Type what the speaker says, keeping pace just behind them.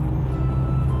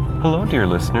Hello, dear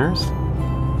listeners.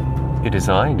 It is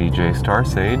I, DJ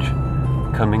Starsage,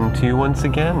 coming to you once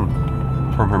again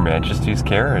from Her Majesty's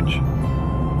Carriage.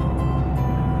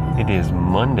 It is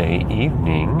Monday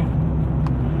evening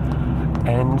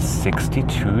and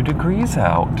 62 degrees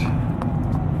out.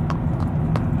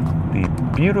 The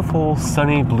beautiful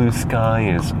sunny blue sky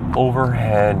is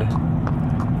overhead,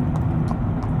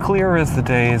 clear as the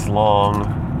day is long,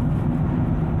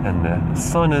 and the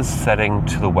sun is setting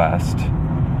to the west.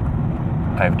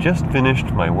 I've just finished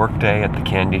my workday at the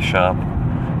candy shop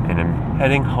and am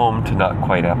heading home to Not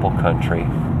Quite Apple Country.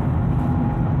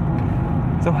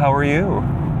 So how are you?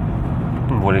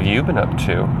 And what have you been up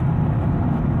to?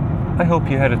 I hope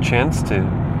you had a chance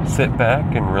to sit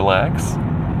back and relax,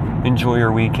 enjoy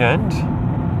your weekend,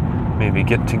 maybe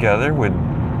get together with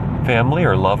family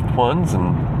or loved ones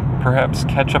and perhaps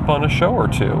catch up on a show or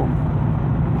two.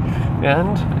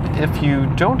 And if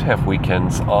you don't have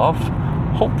weekends off,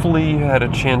 hopefully you had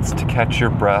a chance to catch your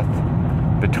breath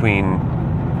between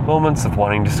moments of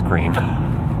wanting to scream.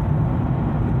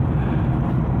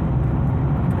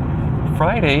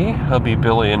 Friday, hubby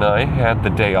Billy and I had the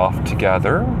day off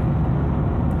together.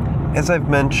 As I've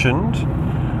mentioned,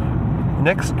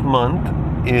 next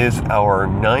month is our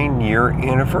 9-year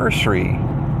anniversary.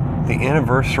 The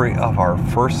anniversary of our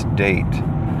first date.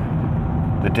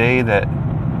 The day that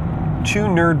two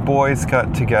nerd boys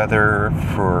got together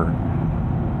for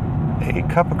a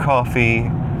cup of coffee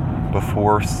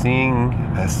before seeing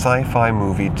a sci-fi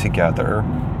movie together.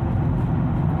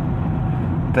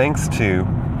 Thanks to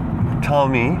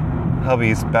Tommy,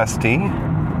 hubby's bestie,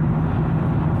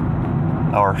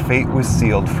 our fate was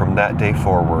sealed from that day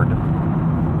forward.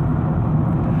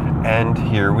 And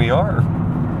here we are.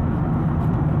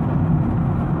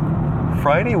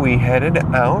 Friday we headed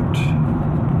out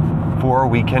for a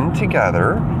weekend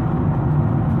together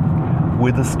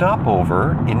with a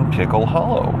stopover in Pickle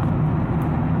Hollow.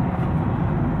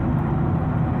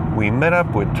 We met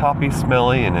up with Toppy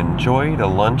Smelly and enjoyed a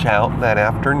lunch out that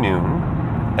afternoon.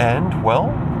 And, well,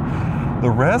 the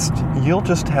rest you'll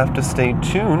just have to stay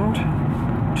tuned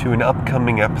to an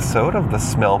upcoming episode of the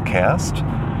Smellcast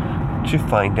to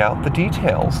find out the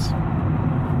details.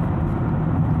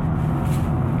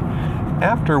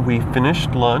 After we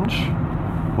finished lunch,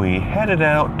 we headed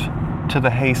out to the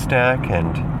haystack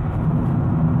and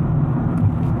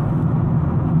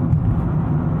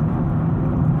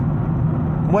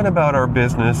went about our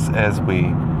business as we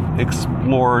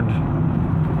explored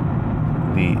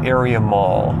the area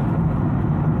mall.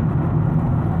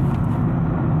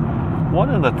 One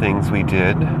of the things we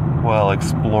did while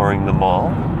exploring the mall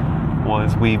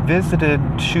was we visited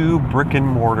 2 brick and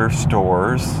mortar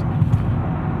stores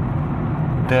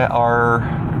that are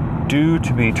due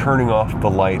to be turning off the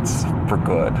lights for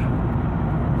good.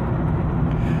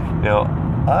 Now,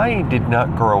 I did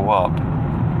not grow up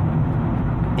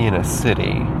in a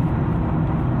city.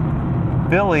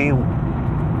 Billy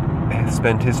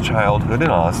spent his childhood in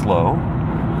Oslo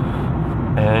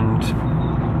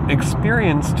and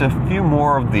experienced a few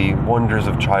more of the wonders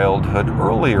of childhood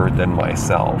earlier than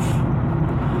myself,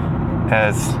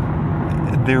 as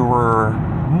there were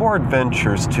more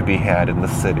adventures to be had in the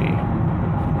city.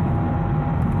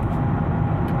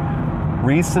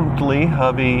 Recently,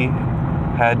 hubby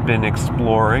had been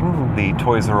exploring the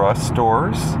Toys R Us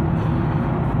stores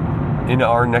in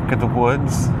our neck of the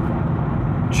woods,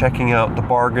 checking out the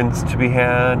bargains to be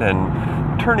had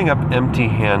and turning up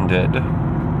empty-handed.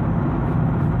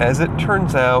 As it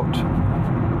turns out,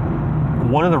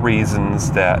 one of the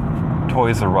reasons that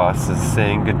Toys R Us is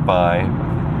saying goodbye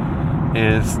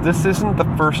is this isn't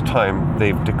the first time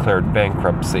they've declared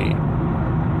bankruptcy.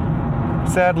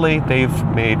 Sadly, they've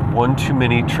made one too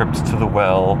many trips to the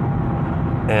well,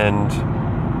 and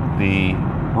the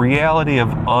reality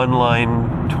of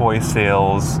online toy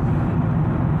sales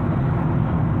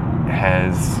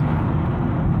has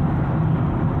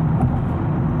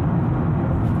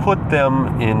put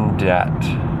them in debt,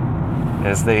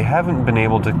 as they haven't been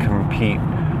able to compete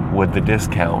with the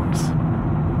discounts.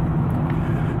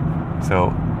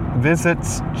 So,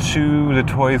 visits to the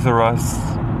Toys R Us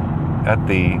at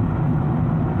the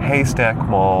Haystack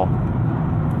Mall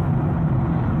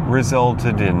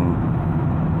resulted in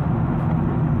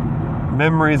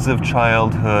memories of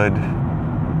childhood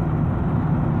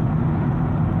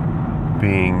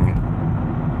being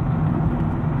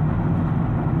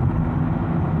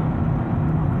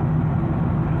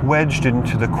wedged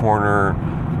into the corner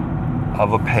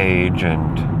of a page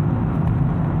and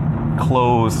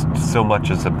closed so much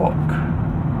as a book.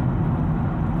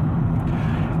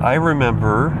 I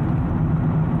remember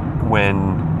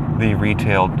when the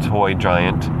retail toy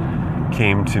giant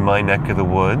came to my neck of the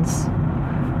woods.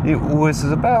 It was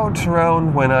about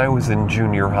around when I was in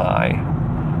junior high.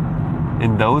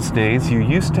 In those days, you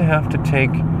used to have to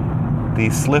take the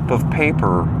slip of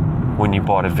paper when you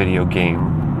bought a video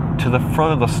game to the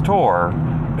front of the store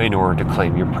in order to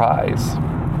claim your prize.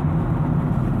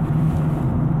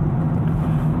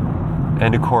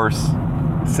 And of course,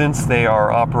 since they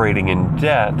are operating in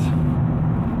debt,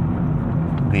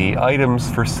 the items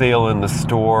for sale in the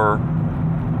store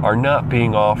are not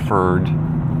being offered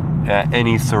at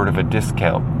any sort of a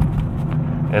discount,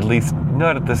 at least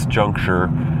not at this juncture,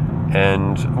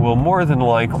 and will more than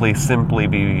likely simply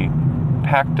be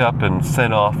packed up and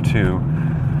sent off to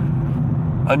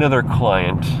another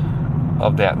client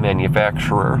of that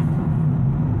manufacturer.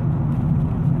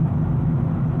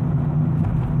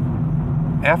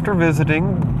 After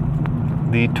visiting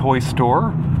the toy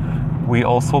store, we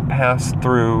also passed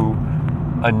through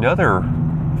another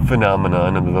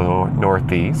phenomenon in the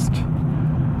Northeast,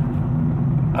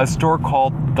 a store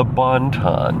called the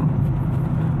Bon-Ton.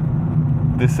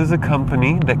 This is a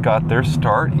company that got their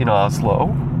start in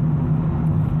Oslo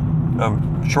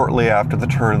shortly after the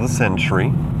turn of the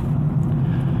century,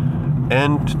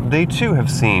 and they too have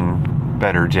seen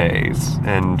better days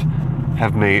and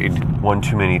have made one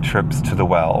too many trips to the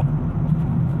well.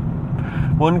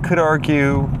 One could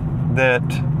argue that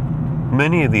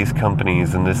many of these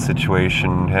companies in this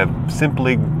situation have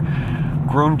simply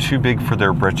grown too big for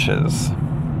their britches.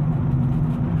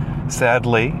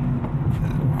 Sadly,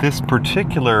 this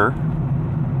particular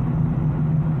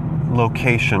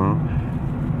location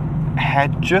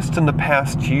had just in the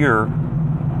past year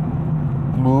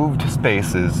moved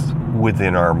spaces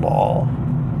within our mall.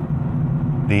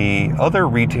 The other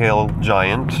retail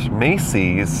giant,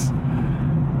 Macy's,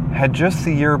 had just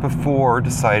the year before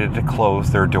decided to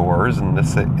close their doors in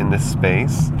this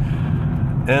space,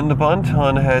 and the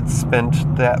Bon-Ton had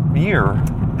spent that year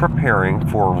preparing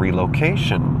for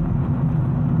relocation.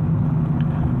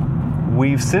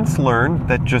 We've since learned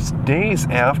that just days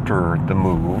after the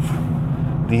move,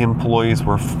 the employees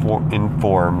were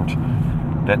informed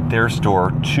that their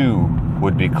store too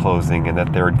would be closing and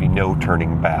that there would be no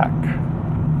turning back.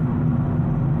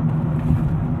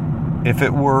 If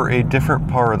it were a different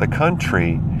part of the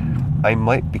country, I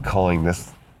might be calling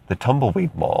this the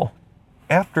Tumbleweed Mall.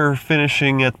 After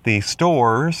finishing at the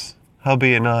stores,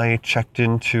 hubby and I checked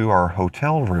into our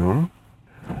hotel room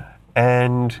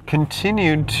and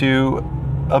continued to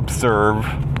observe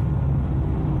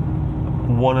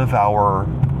one of our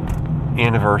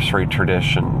anniversary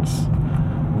traditions.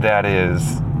 That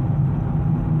is,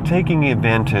 taking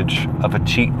advantage of a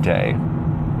cheat day.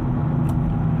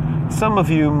 Some of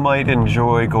you might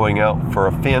enjoy going out for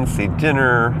a fancy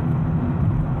dinner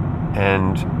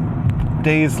and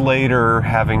days later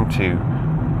having to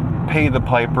pay the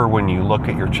piper when you look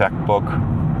at your checkbook.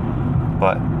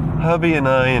 But hubby and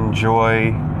I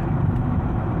enjoy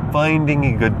finding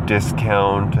a good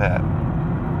discount at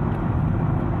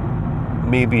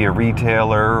maybe a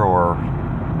retailer or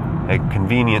a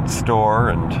convenience store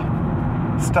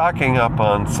and stocking up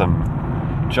on some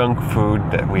junk food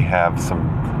that we have some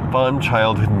fond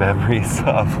childhood memories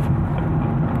of.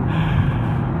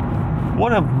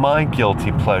 One of my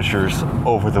guilty pleasures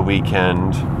over the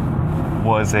weekend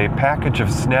was a package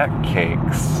of snack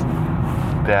cakes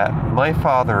that my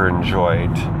father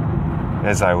enjoyed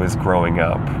as I was growing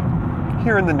up.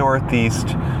 Here in the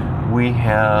Northeast, we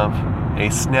have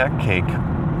a snack cake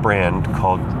brand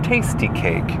called Tasty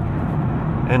Cake,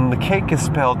 and the cake is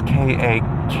spelled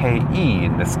K-A-K-E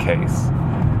in this case.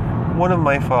 One of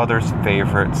my father's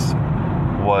favorites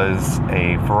was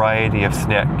a variety of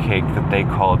snack cake that they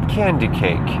called candy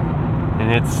cake,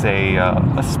 and it's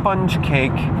a sponge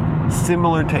cake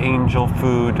similar to angel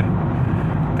food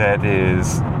that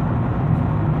is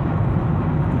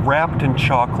wrapped in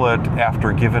chocolate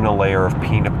after given a layer of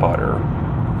peanut butter.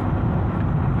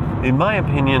 In my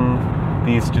opinion,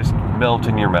 these just melt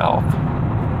in your mouth.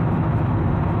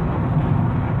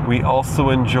 We also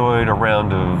enjoyed a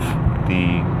round of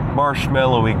the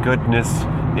marshmallowy goodness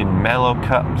in mallow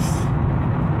cups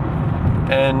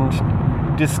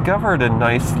and discovered a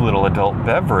nice little adult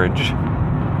beverage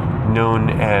known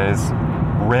as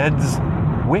Red's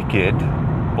Wicked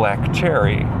Black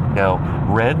Cherry. Now,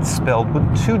 Red, spelled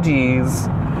with 2 D's,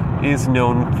 is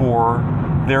known for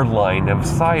their line of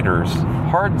ciders,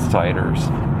 hard ciders.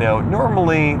 Now,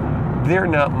 normally, they're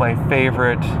not my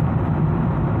favorite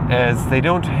as they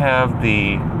don't have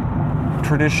the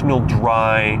traditional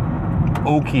dry,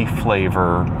 oaky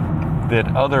flavor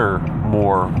that other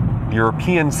more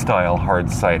European-style hard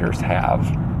ciders have.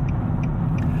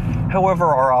 However,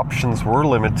 our options were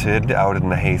limited out in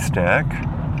the haystack,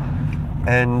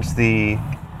 And the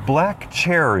black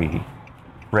cherry,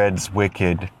 Red's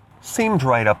Wicked, seemed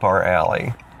right up our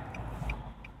alley.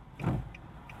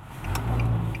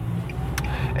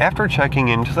 After checking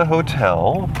into the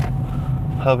hotel,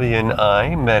 hubby and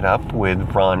I met up with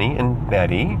Ronnie and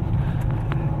Betty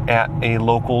at a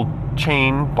local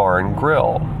chain bar and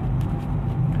grill,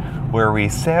 where we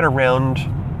sat around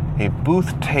a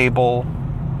booth table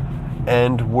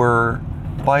and were,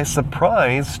 by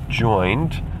surprise,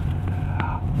 joined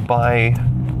by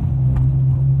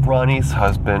Ronnie's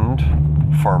husband,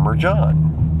 Farmer John.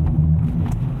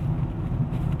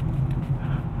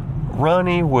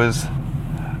 Ronnie was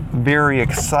very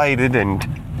excited and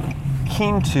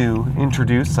keen to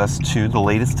introduce us to the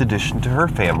latest addition to her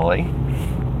family.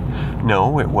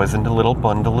 No, it wasn't a little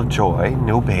bundle of joy,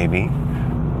 no baby,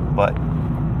 but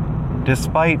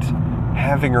despite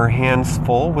having her hands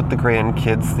full with the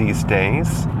grandkids these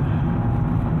days,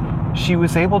 she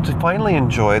was able to finally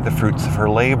enjoy the fruits of her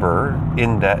labor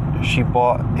in that she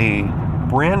bought a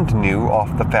brand new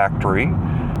off the factory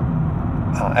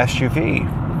SUV.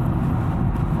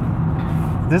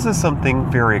 This is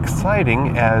something very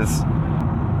exciting, as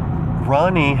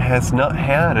Ronnie has not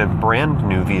had a brand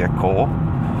new vehicle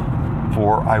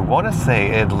for, I want to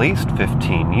say, at least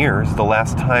 15 years. The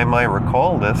last time I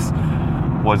recall this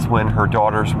was when her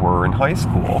daughters were in high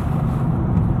school.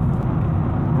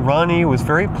 Ronnie was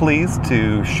very pleased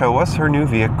to show us her new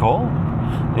vehicle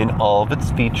in all of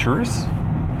its features.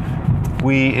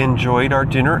 We enjoyed our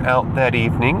dinner out that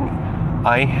evening.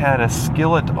 I had a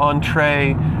skillet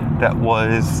entree that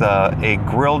was a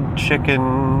grilled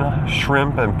chicken,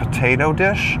 shrimp, and potato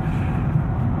dish.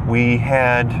 We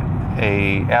had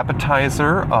a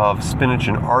appetizer of spinach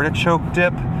and artichoke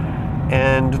dip,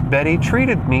 and Betty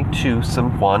treated me to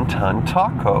some wonton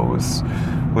tacos,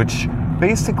 which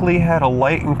basically had a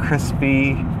light and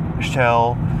crispy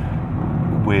shell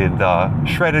with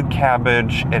shredded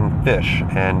cabbage and fish,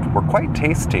 and were quite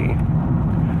tasty.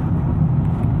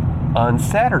 On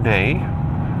Saturday,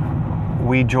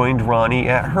 we joined Ronnie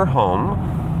at her home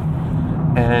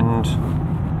and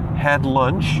had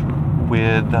lunch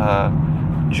with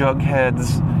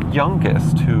Jughead's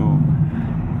youngest, who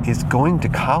is going to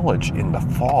college in the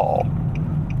fall.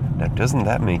 Now, doesn't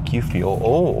that make you feel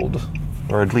old?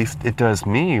 Or at least it does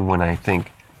me when I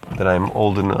think that I'm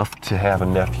old enough to have a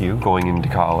nephew going into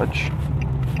college.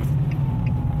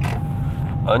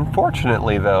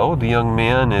 Unfortunately, though, the young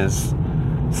man is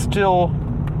still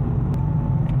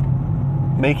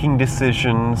making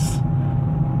decisions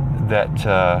that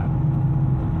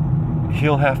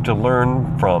he'll have to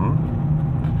learn from,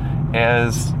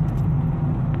 as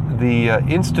the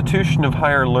institution of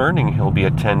higher learning he'll be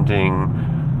attending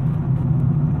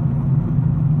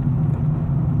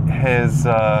has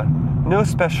no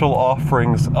special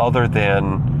offerings other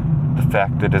than the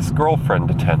fact that his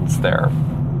girlfriend attends there.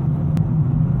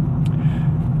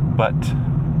 But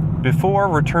before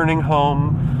returning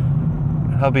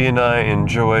home, hubby and I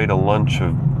enjoyed a lunch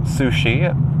of sushi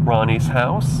at Ronnie's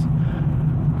house,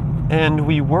 and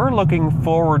we were looking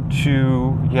forward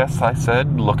to, yes, I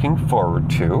said looking forward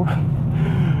to,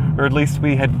 or at least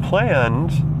we had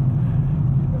planned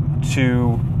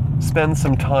to spend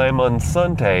some time on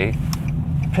Sunday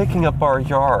picking up our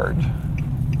yard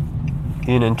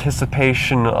in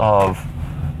anticipation of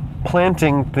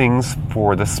planting things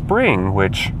for the spring,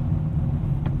 which,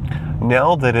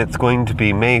 now that it's going to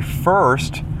be May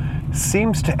 1st,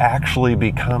 seems to actually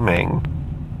be coming.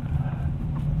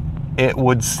 It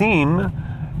would seem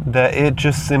that it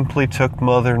just simply took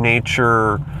Mother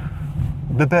Nature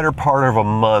the better part of a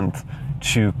month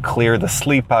to clear the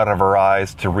sleep out of her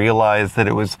eyes, to realize that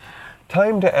it was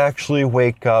time to actually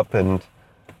wake up and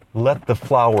let the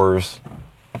flowers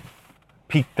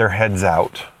peek their heads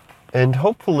out. And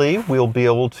hopefully we'll be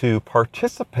able to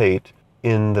participate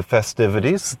in the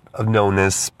festivities known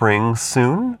as spring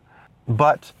soon.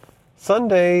 But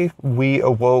Sunday we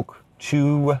awoke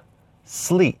to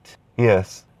sleet.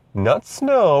 Yes, not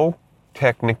snow,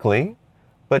 technically,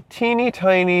 but teeny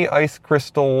tiny ice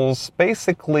crystals,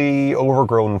 basically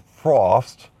overgrown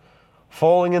frost,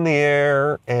 falling in the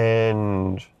air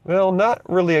and, well, not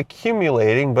really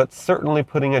accumulating, but certainly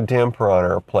putting a damper on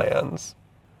our plans.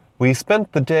 We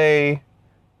spent the day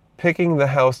picking the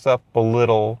house up a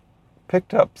little,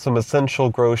 picked up some essential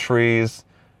groceries,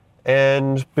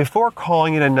 and before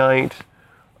calling it a night,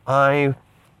 I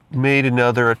made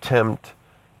another attempt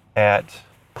at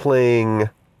playing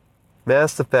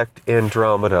Mass Effect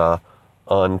Andromeda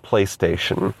on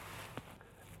PlayStation.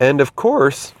 And of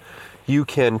course, you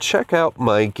can check out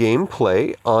my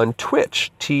gameplay on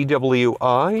Twitch, TWITCH,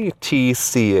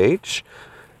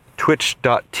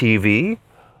 twitch.tv,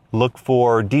 look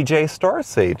for DJ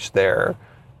Starsage there,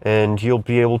 and you'll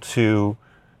be able to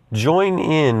join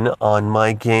in on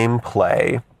my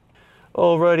gameplay.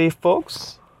 Alrighty,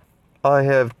 folks, I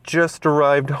have just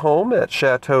arrived home at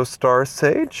Chateau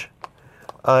Starsage.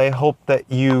 I hope that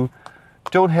you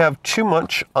don't have too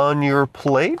much on your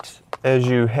plate as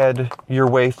you head your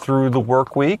way through the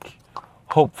work week.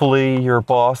 Hopefully your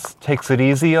boss takes it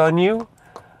easy on you,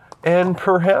 and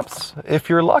perhaps, if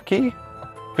you're lucky,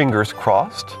 fingers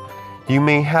crossed, you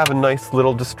may have a nice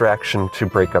little distraction to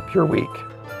break up your week.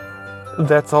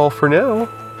 That's all for now.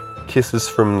 Kisses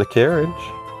from the carriage.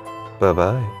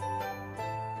 Bye-bye.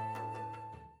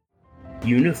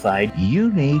 Unified.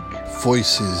 Unique.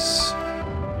 Voices.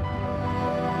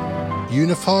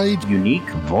 Unified. Unique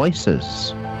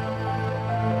voices.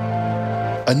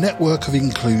 A network of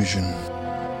inclusion.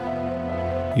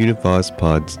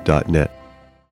 UnivazPods.net